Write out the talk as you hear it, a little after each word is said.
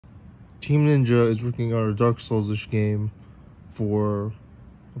Team Ninja is working on a Dark Souls-ish game for,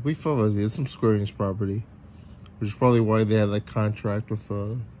 I believe, it's some Square Enix property, which is probably why they had that contract with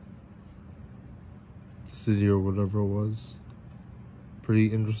the city or whatever it was. Pretty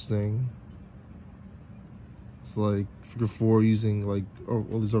interesting. It's like Figure 4 using like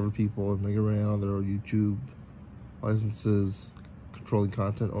all these other people and Mega Man on their YouTube licenses, controlling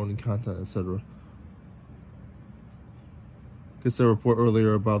content, owning content, etc. Guess a report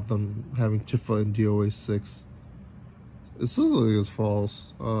earlier about them having Tifa in DOA 6. It seems like it's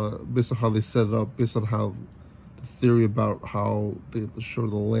false, based on how they set it up, based on how the theory about how the show,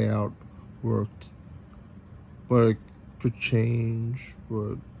 the layout worked. But it could change,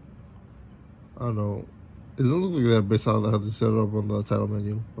 but I don't know. It doesn't look like that based on how they set it up on the title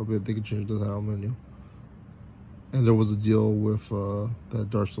menu. Probably they could change the title menu. And there was a deal with that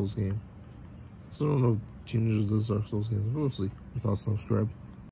Dark Souls game. So I don't know if Team Ninja does Dark Souls games. We'll see. Your thoughts, subscribe.